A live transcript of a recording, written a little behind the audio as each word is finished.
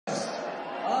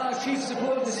chief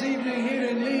support this evening here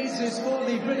in Leeds is for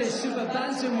the British Super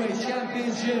Bantamweight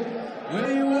Championship.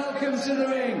 Will you welcome to the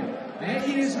ring,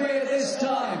 making his way at this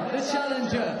time, the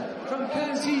challenger from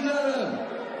County Durham,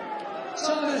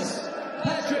 Thomas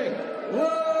Patrick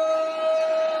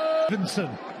Ward. Vincent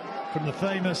from the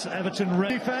famous Everton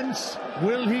defence.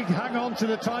 Will he hang on to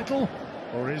the title,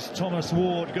 or is Thomas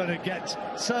Ward going to get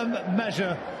some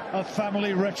measure of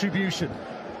family retribution?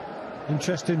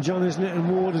 Interesting, John, isn't it? And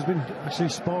Ward has been actually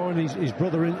sparring his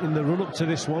brother in the run-up to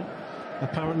this one,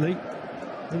 apparently.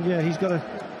 And yeah, he's got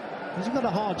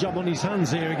a hard job on his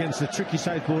hands here against the tricky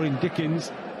southpaw in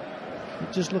Dickens.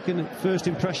 Just looking at first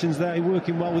impressions there,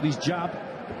 working well with his jab.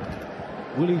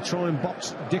 Will he try and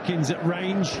box Dickens at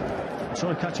range? Try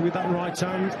and catch him with that right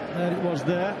hand. There it was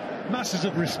there. Masses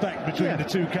of respect between the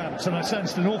two camps, and I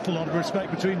sensed an awful lot of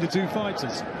respect between the two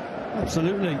fighters.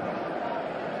 Absolutely.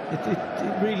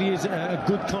 It really is a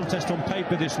good contest on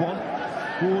paper, this one.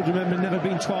 Ward, remember, never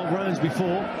been 12 rounds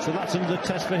before, so that's another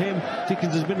test for him.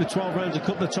 Dickens has been to 12 rounds a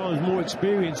couple of times. More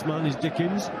experienced man is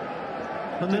Dickens.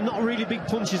 And they're not really big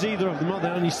punches, either of them, are they?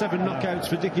 Only 7 knockouts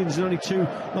for Dickens and only 2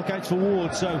 knockouts for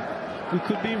Ward, so we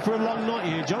could be in for a long night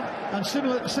here, John. And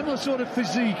similar sort of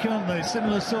physique, aren't they?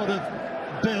 Similar sort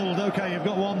of build. OK, you've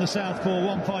got one the southpaw,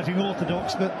 one fighting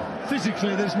orthodox, but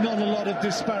physically there's not a lot of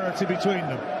disparity between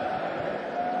them.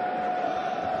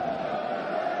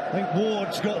 I think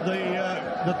Ward's got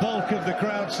the bulk of the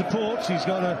crowd support. He's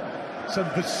got some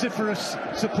vociferous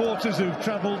supporters who've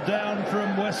travelled down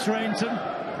from West Rainton.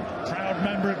 Proud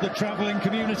member of the travelling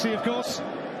community, of course.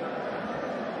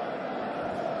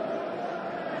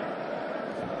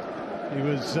 He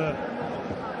was.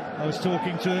 I was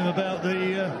talking to him about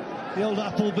the old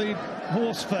Appleby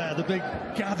horse fair, the big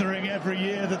gathering every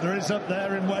year that there is up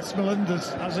there in Westmoreland,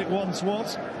 as it once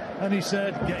was. And he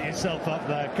said, "Get yourself up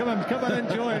there. Come and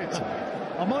enjoy it."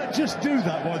 I might just do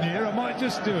that one year. I might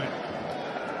just do it.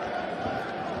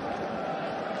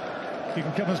 You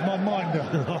can come as my minder.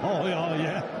 Oh,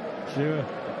 yeah. Sure.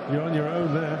 You're on your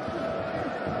own there.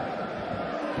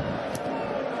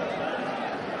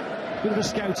 Bit of a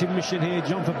scouting mission here,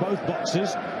 John, for both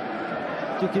boxers.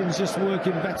 Dickens just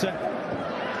working better.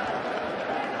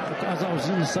 As I was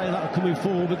going to say, that coming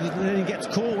forward, but then he gets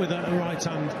caught with that right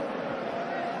hand.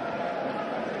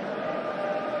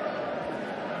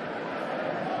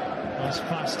 Nice,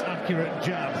 fast, accurate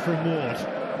jab from Ward.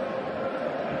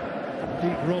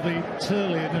 Beat Robbie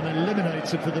Turley in an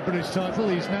eliminator for the British title.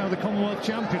 He's now the Commonwealth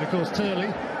champion, of course, Turley.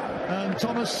 And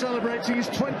Thomas celebrating his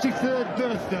 23rd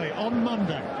birthday on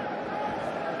Monday.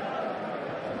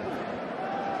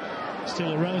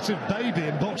 Still a relative baby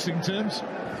in boxing terms.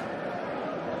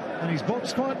 And he's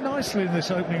boxed quite nicely in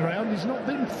this opening round. He's not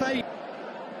been favored.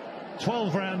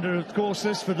 12-rounder, of course,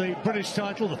 this for the British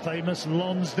title, the famous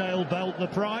Lonsdale belt, the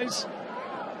prize,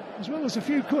 as well as a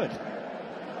few quid.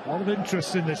 A lot of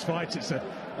interest in this fight. It's a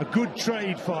good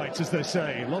trade fight, as they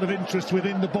say. A lot of interest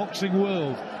within the boxing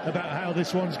world about how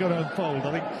this one's going to unfold.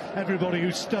 I think everybody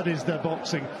who studies their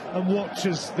boxing and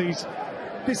watches this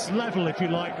level, if you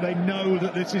like, they know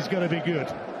that this is going to be good.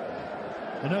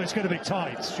 They know it's going to be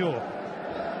tight, sure.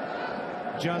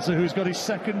 Jazza, who's got his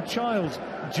second child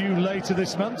due later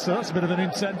this month, so that's a bit of an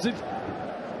incentive.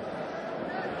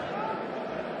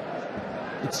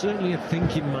 It's certainly a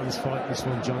thinking man's fight, this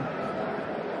one, John.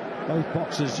 Both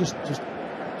boxers just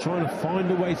trying to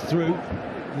find a way through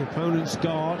the opponent's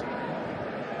guard.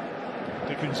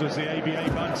 Dickens was the ABA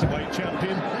bantamweight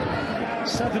champion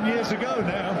 7 years ago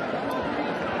now.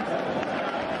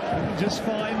 Just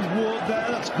find Ward there.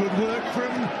 That's good work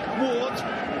from Ward.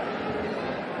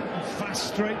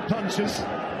 Fast, straight punches.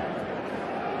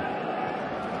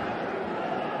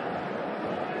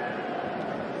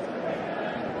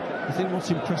 I think what's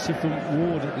impressive from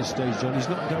Ward at this stage, John, he's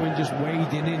not going just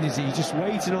wading in, is he? He's just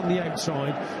waiting on the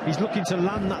outside. He's looking to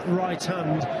land that right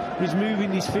hand. He's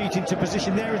moving his feet into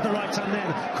position. There is the right hand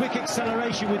there. Quick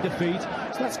acceleration with the feet.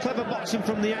 So that's clever boxing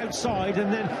from the outside,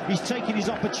 and then he's taking his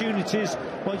opportunities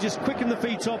by just quicking the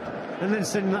feet up and then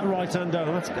sending that right hand down.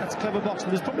 That's clever boxing.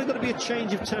 There's probably going to be a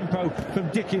change of tempo from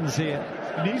Dickens here.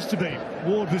 It needs to be.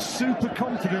 Ward was super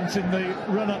confident in the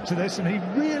run-up to this, and he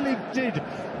really did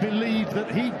believe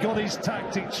that he'd got his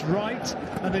tactics right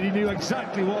and that he knew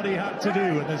exactly what he had to do.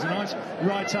 And there's a nice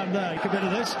right hand there. A bit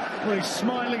of this where he's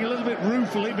smiling a little bit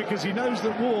ruefully because he knows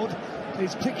that Ward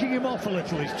is picking him off a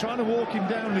little. He's trying to walk him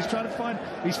down.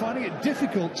 He's finding it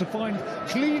difficult to find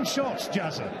clean shots,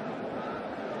 Jazza.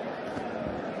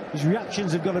 His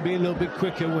reactions have got to be a little bit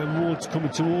quicker when Ward's coming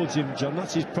towards him, John.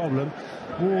 That's his problem.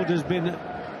 Ward has been,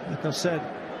 like I've said,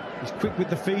 he's quick with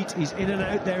the feet. He's in and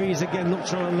out. There he is again, not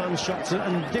trying to land shots.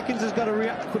 And Dickens has got to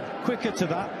react quicker to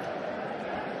that.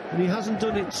 and he hasn't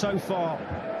done it so far.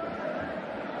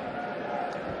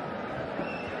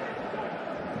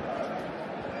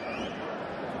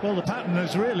 Well, the pattern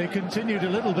has really continued a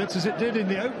little bit as it did in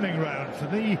the opening round. For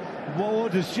me,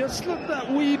 Ward has just looked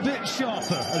that wee bit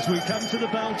sharper as we come to the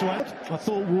bell to end. I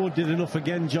thought Ward did enough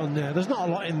again, John, there. There's not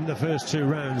a lot in the first 2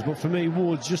 rounds, but for me,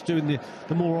 Ward's just doing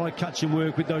the more eye-catching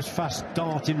work with those fast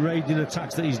darting, raiding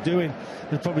attacks that he's doing.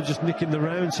 They're probably just nicking the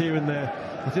rounds here and there.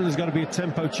 I think there's got to be a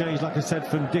tempo change, like I said,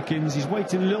 from Dickens. He's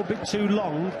waiting a little bit too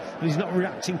long, and he's not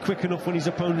reacting quick enough when his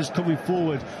opponent's coming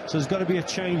forward. So there's got to be a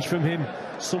change from him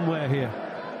somewhere here.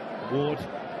 Ward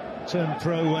turned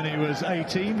pro when he was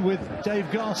 18 with Dave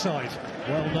Garside,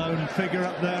 well-known figure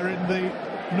up there in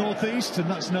the northeast, and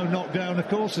that's no knockdown, of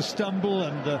course, a stumble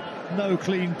and no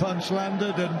clean punch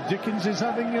landed, and Dickens is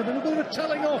having a little bit of a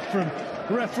telling off from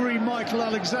referee Michael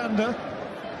Alexander.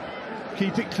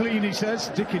 Keep it clean, he says.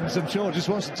 Dickens, I'm sure, just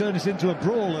wants to turn this into a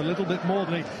brawl a little bit more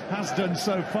than he has done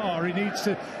so far. He needs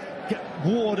to get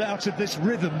Ward out of this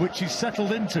rhythm which he's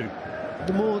settled into.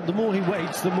 The more he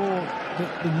waits, the more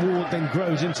Ward then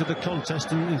grows into the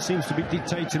contest, and it seems to be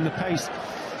dictating the pace.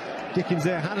 Dickens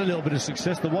there had a little bit of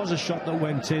success. There was a shot that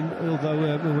went in,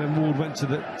 although when Ward went to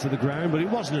the ground, but it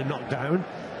wasn't a knockdown.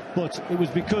 But it was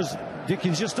because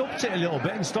Dickens just upped it a little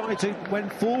bit and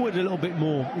went forward a little bit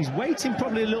more. He's waiting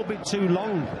probably a little bit too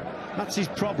long. That's his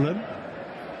problem.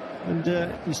 And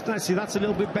that's a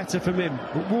little bit better from him.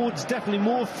 But Ward's definitely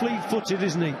more fleet-footed,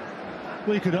 isn't he?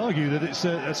 Well, you could argue that it's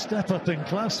a step up in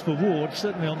class for Ward,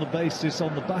 certainly on the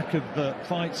back of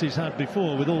fights he's had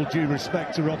before, with all due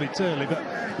respect to Robbie Turley. But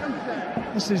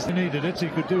this is he needed it. He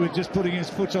could do with just putting his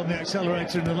foot on the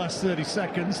accelerator in the last 30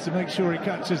 seconds to make sure he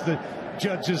catches the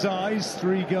judge's eyes.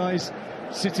 3 guys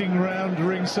sitting round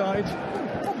ringside.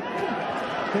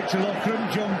 Victor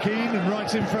Loughran, John Keane, and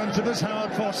right in front of us,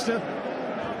 Howard Foster,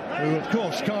 who, of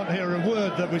course, can't hear a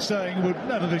word that we're saying, would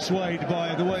never be swayed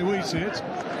by the way we see it.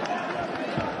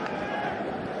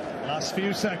 Last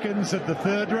few seconds of the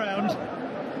 3rd round.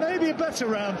 Maybe a better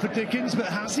round for Dickens, but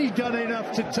has he done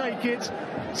enough to take it?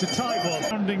 It's a tight one.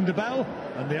 Sounding the bell,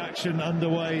 and the action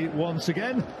underway once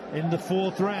again in the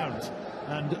 4th round.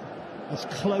 And as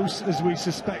close as we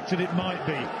suspected it might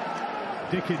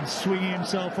be. Dickens swinging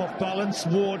himself off balance,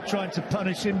 Ward trying to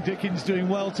punish him, Dickens doing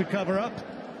well to cover up,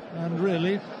 and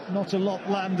really not a lot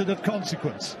landed of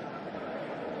consequence.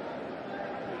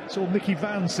 Saw Mickey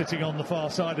Vann sitting on the far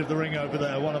side of the ring over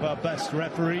there, one of our best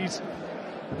referees.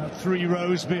 3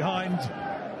 rows behind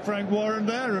Frank Warren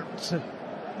there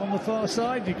on the far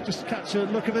side. You could just catch a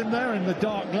look of him there in the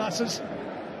dark glasses.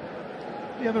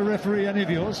 Do you ever referee any of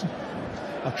yours?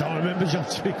 I can't remember, John,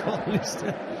 to be honest.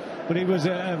 But he was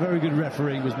a very good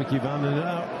referee, was Mickey Vann, and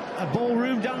a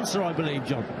ballroom dancer, I believe,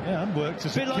 John. Yeah, and worked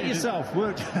as a kid. Like yourself.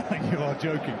 You are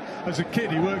joking. As a kid,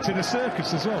 he worked in a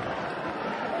circus as well.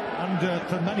 And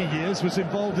for many years was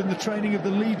involved in the training of the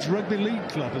Leeds Rugby League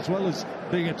club, as well as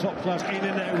being a top-class. In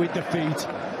and out with the feet.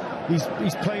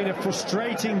 He's playing a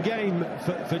frustrating game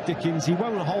for Dickens. He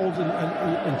won't hold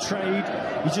and trade.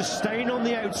 He's just staying on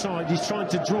the outside. He's trying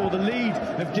to draw the lead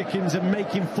of Dickens and make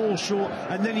him fall short,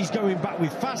 and then he's going back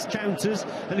with fast counters.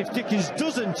 And if Dickens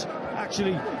doesn't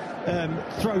actually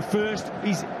throw first,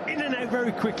 he's in and out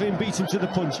very quickly and beats him to the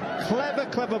punch.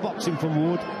 Clever boxing from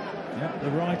Ward. Yeah,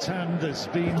 the right hand has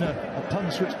been a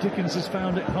punch which Dickens has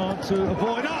found it hard to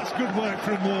avoid. That's good work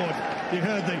from Ward. You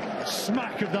heard the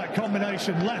smack of that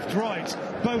combination, left-right,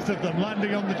 both of them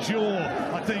landing on the jaw,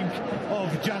 I think,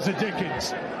 of Jazza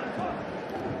Dickens.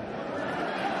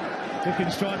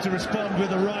 Dickens trying to respond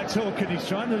with a right hook, and he's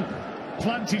trying to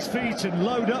plant his feet and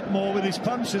load up more with his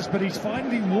punches, but he's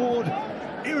finding Ward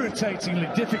irritatingly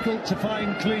difficult to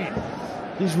find clean.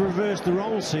 He's reversed the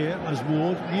roles here as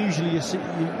Ward. Usually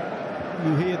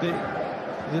you hear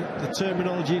the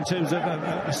terminology in terms of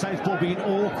a southpaw being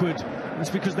awkward.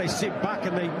 It's because they sit back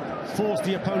and they force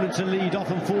the opponent to lead off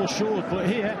and fall short. But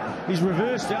here, he's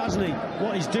reversed it, hasn't he?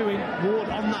 What he's doing, Ward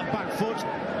on that back foot,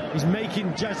 he's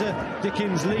making Jazza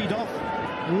Dickens lead off.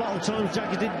 A lot of times,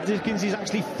 Jazza Dickens is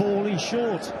actually falling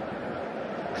short.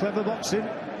 Clever boxing.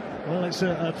 Well, it's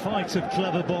a fight of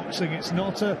clever boxing. It's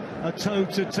not a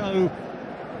toe-to-toe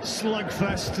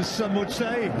slugfest, as some would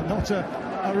say. Not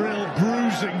a real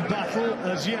bruising battle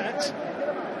as yet.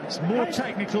 It's more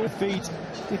technical. Feet.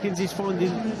 Dickens is finding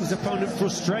his opponent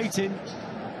frustrating.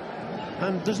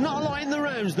 And there's not a lot in the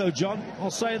rounds, though, John. I'll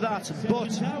say that.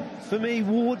 But for me,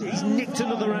 Ward, he's nicked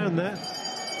another round there.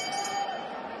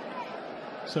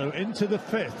 So into the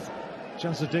 5th.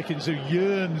 Jazza Dickens, who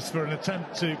yearns for an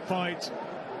attempt to fight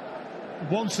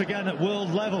once again at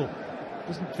world level.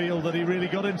 Doesn't feel that he really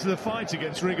got into the fight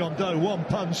against Rigondeaux. One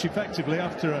punch effectively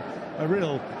after a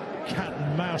real cat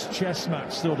and mouse chess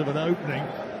match sort of an opening.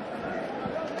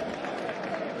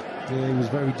 Yeah, he was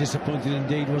very disappointed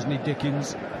indeed, wasn't he,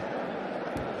 Dickens?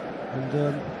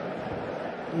 And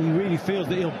he really feels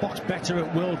that he'll box better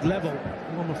at world level.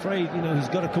 I'm afraid, you know, he's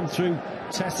got to come through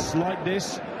tests like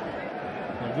this.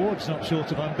 Well, Ward's not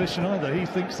short of ambition either. He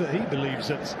thinks that he believes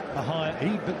at a higher,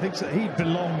 he thinks that he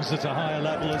belongs at a higher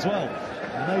level as well.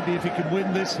 And maybe if he can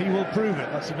win this, he will prove it.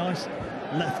 That's a nice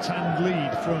left-hand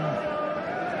lead from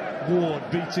Ward,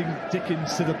 beating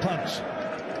Dickens to the punch.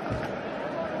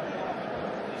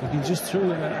 He just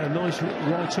threw a nice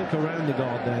right hook around the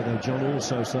guard there, though, John,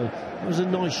 also. So it was a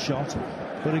nice shot.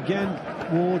 But again,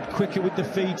 Ward quicker with the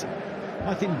feet.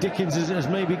 I think Dickens has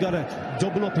maybe got to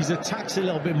double up his attacks a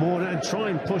little bit more and try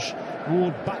and push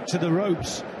Ward back to the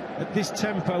ropes. At this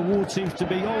tempo, Ward seems to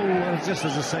be, just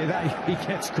as I say that, he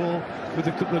gets caught with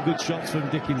a couple of good shots from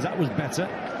Dickens. That was better.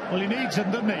 Well, he needs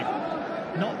them, doesn't he?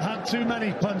 Not had too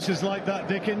many punches like that,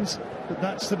 Dickens, but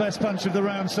that's the best punch of the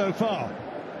round so far.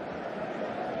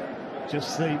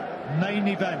 Just the main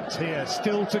event here,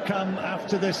 still to come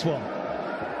after this one.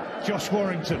 Josh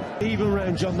Warrington. Even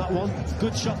round, John, that one.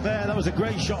 Good shot there. That was a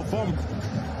great shot from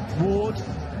Ward.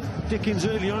 Dickens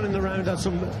early on in the round had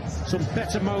some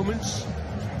better moments.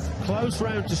 Close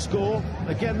round to score.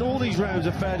 Again, all these rounds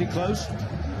are fairly close.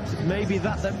 Maybe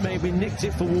that maybe nicked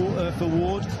it for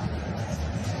Ward.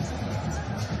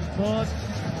 But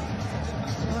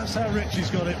that's how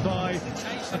Richie's got it by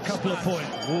a couple of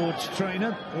points. Ward's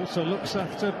trainer also looks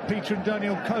after Peter and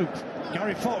Daniel Cope.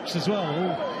 Gary Fox as well.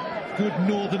 All good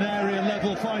Northern area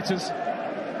level fighters.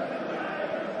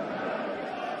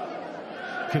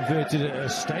 Converted a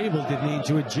stable, didn't he,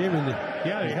 into a gym?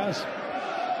 Yeah, he has.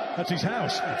 That's his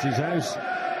house. That's his house.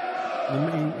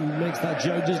 He makes that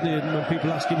joke, doesn't he? And when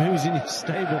people ask him who's in his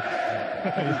stable,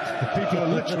 people are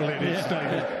literally in his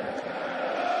stable.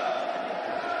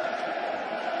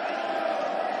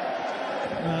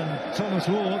 And Thomas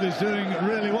Ward is doing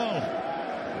really well.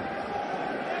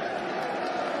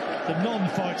 The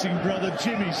non-fighting brother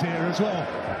Jimmy's here as well,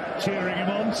 cheering him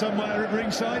on somewhere at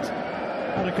ringside.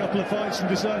 Had a couple of fights and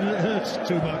decided it hurts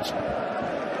too much.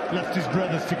 Left his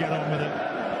brothers to get on with it.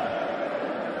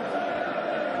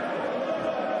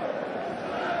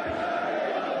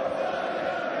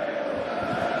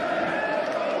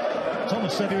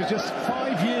 Thomas said he was just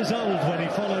 5 years old when he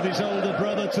followed his older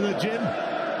brother to the gym.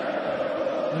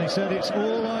 And he said, it's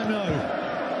all I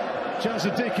know.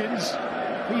 Jazza Dickens,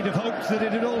 he'd have hoped that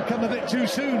it had all come a bit too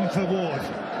soon for Ward.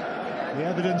 The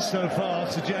evidence so far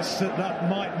suggests that that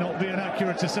might not be an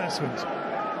accurate assessment.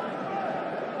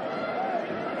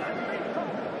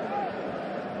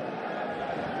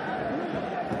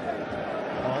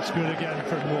 Oh, it's good again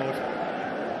from Ward.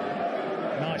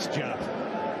 Nice jab.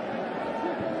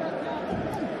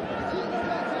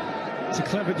 It's a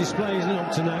clever display, isn't it,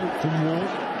 up to now from Ward?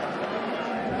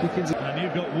 Dickens. And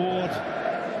you've got Ward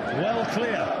well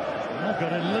clear. I've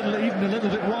got even a little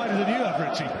bit wider than you have,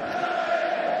 Richie.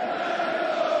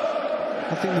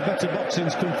 I think the better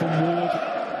boxing's come from Ward.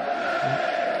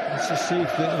 Let's just see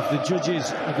if the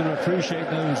judges are going to appreciate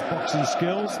those boxing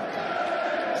skills.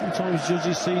 Sometimes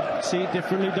judges see it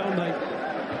differently, don't they?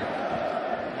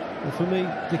 Well, for me,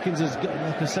 Dickens has got,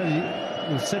 like I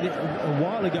said, we said it a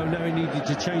while ago now, he needed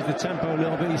to change the tempo a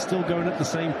little bit. He's still going at the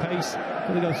same pace.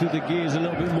 Going to go through the gears a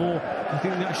little bit more. I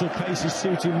think the actual pace is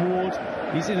suiting Ward.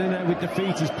 He's in and out with the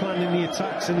feet, he's planning the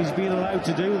attacks, and he's being allowed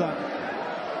to do that.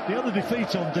 The other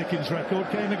defeat on Dickens' record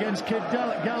came against Kid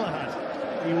Galahad.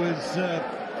 He was,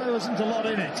 there wasn't a lot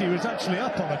in it. He was actually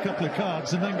up on a couple of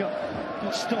cards and then got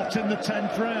stopped in the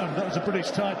 10th round. That was a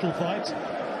British title fight.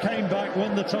 Came back,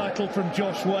 won the title from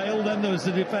Josh Wale. Then there was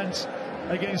the defence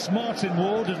against Martin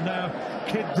Ward, and now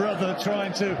Kid brother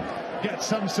trying to get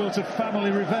some sort of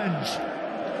family revenge.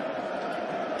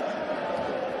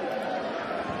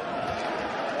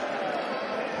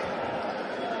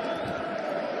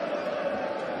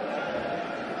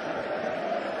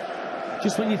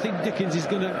 Just when you think Dickens is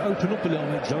going to open up a little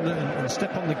bit, John, and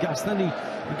step on the gas, then he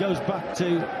goes back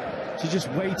to just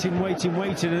waiting,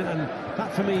 and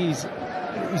that for me is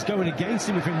going against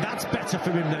him. That's better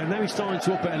for him now. Now he's starting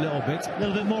to up it a little bit. A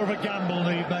little bit more of a gamble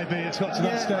need, maybe. It's got to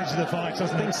that stage of the fight,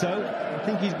 hasn't it? I think so. I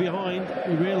think he's behind.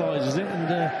 He realises it,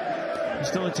 and he's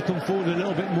starting to come forward a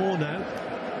little bit more now.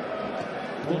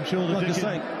 Well, I'm sure like I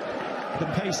say, the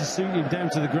pace is suiting him down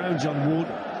to the ground, John Ward.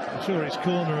 I'm sure his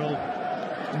corner will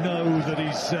know that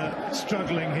he's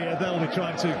struggling here. They'll be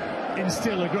trying to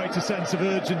instill a greater sense of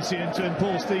urgency into him.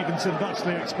 Paul Stevenson,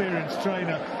 vastly experienced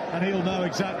trainer, and he'll know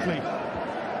exactly.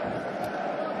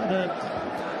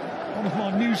 One of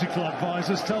my musical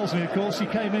advisors tells me, of course, he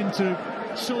came into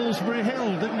Salisbury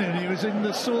Hill, didn't he? And he was in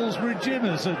the Salisbury gym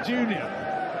as a junior.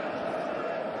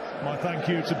 My thank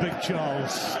you to Big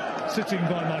Charles, sitting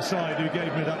by my side, who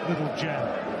gave me that little gem.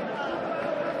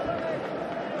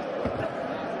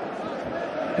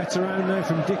 Better round now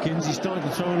from Dickens. He's starting to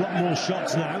throw a lot more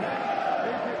shots now.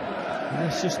 And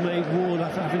that's just made Ward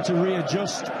having to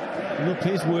readjust and up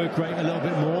his work rate a little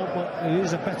bit more, but it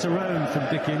is a better round from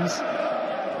Dickens.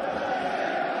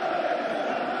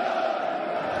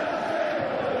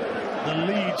 The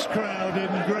Leeds crowd in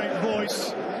great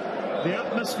voice. The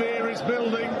atmosphere is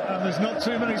building, and there's not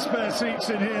too many spare seats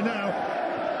in here now.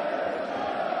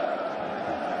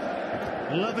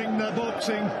 Loving their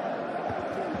boxing.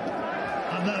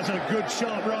 And that's a good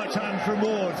sharp right hand from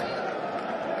Ward.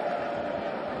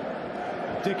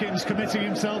 Dickens committing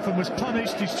himself and was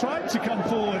punished. He's tried to come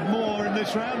forward more in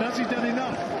this round. Has he done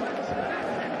enough?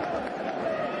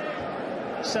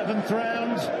 7th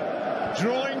round,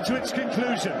 drawing to its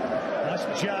conclusion.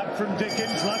 Nice jab from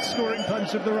Dickens, last scoring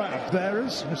punch of the round.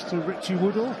 Bearers, Mr. Richie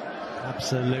Woodall.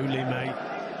 Absolutely, mate.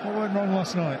 What went wrong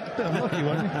last night? A bit unlucky,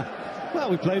 wasn't he? Well,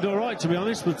 we played all right, to be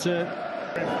honest, but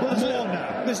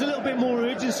there's a little bit more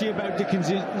urgency about Dickens'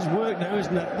 work now,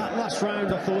 isn't there? That last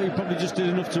round, I thought he probably just did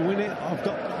enough to win it. I've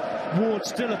got Ward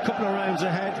still a couple of rounds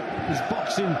ahead. He's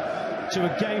boxing to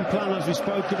a game plan, as we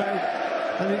spoke about,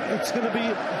 and it's going to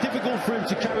be difficult for him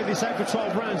to carry this out for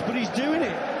 12 rounds, but he's doing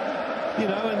it, you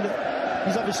know, and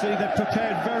they've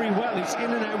prepared very well. It's in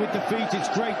and out with the feet, it's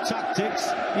great tactics.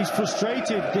 He's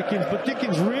frustrated, Dickens, but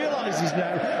Dickens realises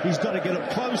now he's got to get up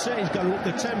closer, he's got to up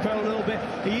the tempo a little bit.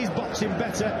 He is boxing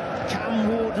better. Can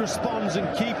Ward responds and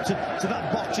keep to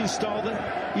that boxing style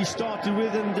that he started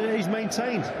with and he's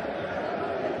maintained?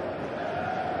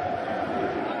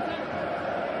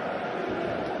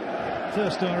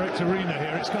 First direct arena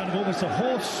here, it's kind of almost a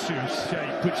horseshoe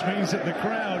shape, which means that the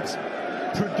crowd's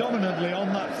predominantly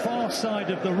on that far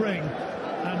side of the ring,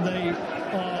 and they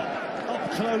are up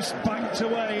close, banked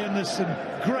away, and there's some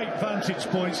great vantage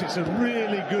points. It's a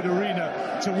really good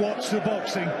arena to watch the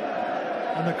boxing,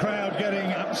 and the crowd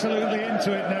getting absolutely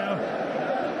into it now.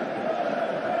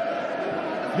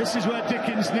 This is where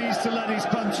Dickens needs to let his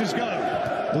punches go.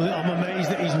 Well, I'm amazed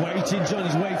that he's waiting, John.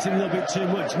 He's waiting a little bit too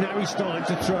much. Now he's starting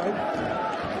to throw.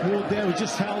 Ward there who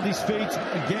just held his feet.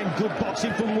 Again, good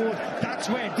boxing from Ward. That's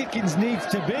where Dickens needs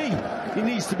to be. He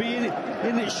needs to be in it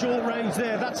short range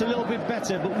there. That's a little bit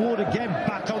better. But Ward again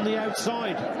back on the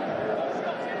outside.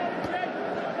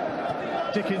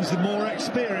 Dickens the more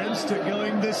experienced at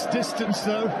going this distance,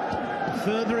 though. The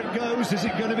further it goes, is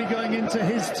it going to be going into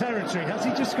his territory? Has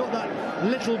he just got that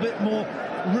little bit more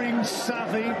ring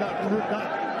savvy, that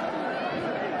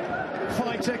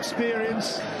fight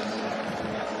experience?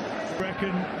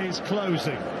 Reckon is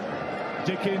closing.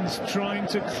 Dickens trying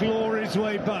to claw his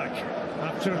way back.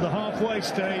 After the halfway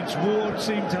stage, Ward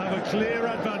seemed to have a clear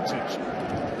advantage.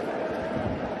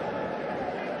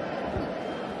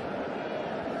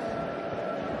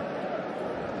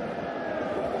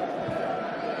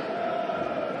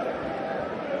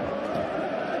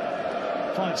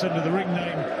 Fights under the ring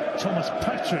name Thomas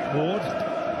Patrick Ward,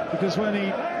 because when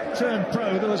he turned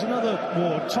pro, there was another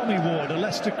Ward, Tommy Ward, a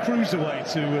Leicester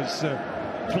cruiserweight, who was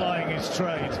plying his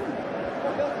trade.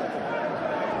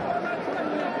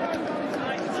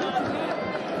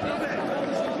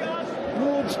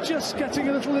 Ward's just getting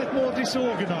a little bit more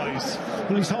disorganised.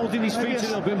 Well, he's holding his feet a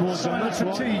little bit more, John. That's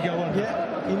fatigue going.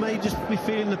 Yeah, he may just be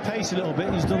feeling the pace a little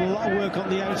bit. He's done a lot of work on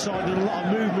the outside and a lot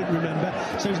of movement, remember.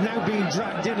 So he's now being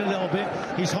dragged in a little bit.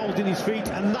 He's holding his feet,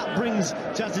 and that brings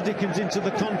Jazzy Dickens into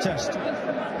the contest.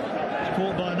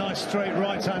 Caught by a nice straight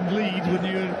right-hand lead when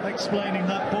you were explaining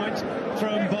that point,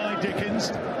 thrown by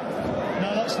Dickens.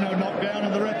 No, that's no knockdown,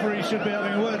 and the referee should be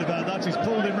having a word about that. He's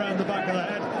pulled him round the back of the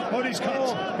head. Oh, he's cut.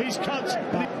 Oh. He's cut.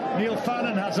 Neil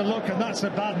Fannin has a look, and that's a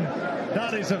bad one.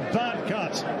 That is a bad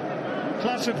cut.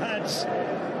 Clash of heads.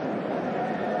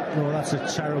 Oh, that's a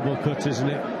terrible cut, isn't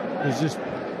it? It's just,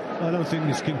 I don't think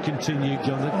this can continue,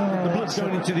 John. The blood's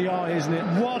going into the eye, isn't it?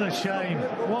 What a shame.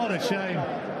 What a shame.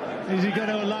 Is he going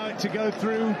to allow it to go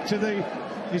through to the?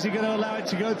 Is he going to allow it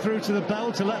to go through to the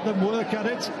bell to let them work at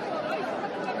it?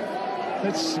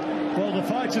 Well, the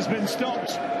fight has been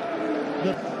stopped.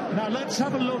 Now let's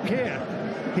have a look here.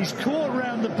 He's caught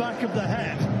around the back of the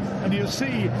head, and you'll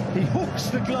see he hooks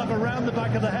the glove around the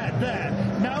back of the head there.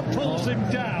 Now pulls him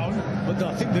down. But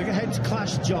I think the heads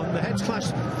clash, John. The heads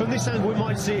clash. From this angle, we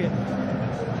might see it.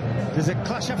 There's a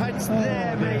clash of heads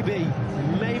there, maybe.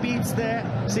 Maybe it's there.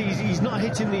 See, he's not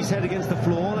hitting his head against the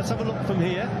floor. Let's have a look from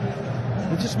here.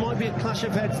 There just might be a clash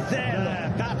of heads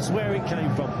there. That's where it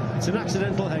came from. It's an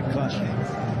accidental head clash.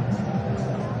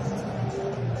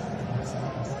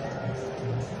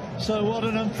 So what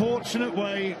an unfortunate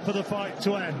way for the fight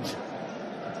to end.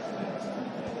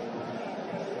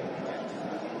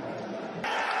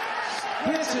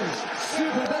 Britain's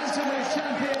super bantamweight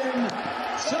champion,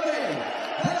 Sonny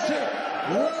Patrick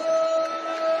Rowe.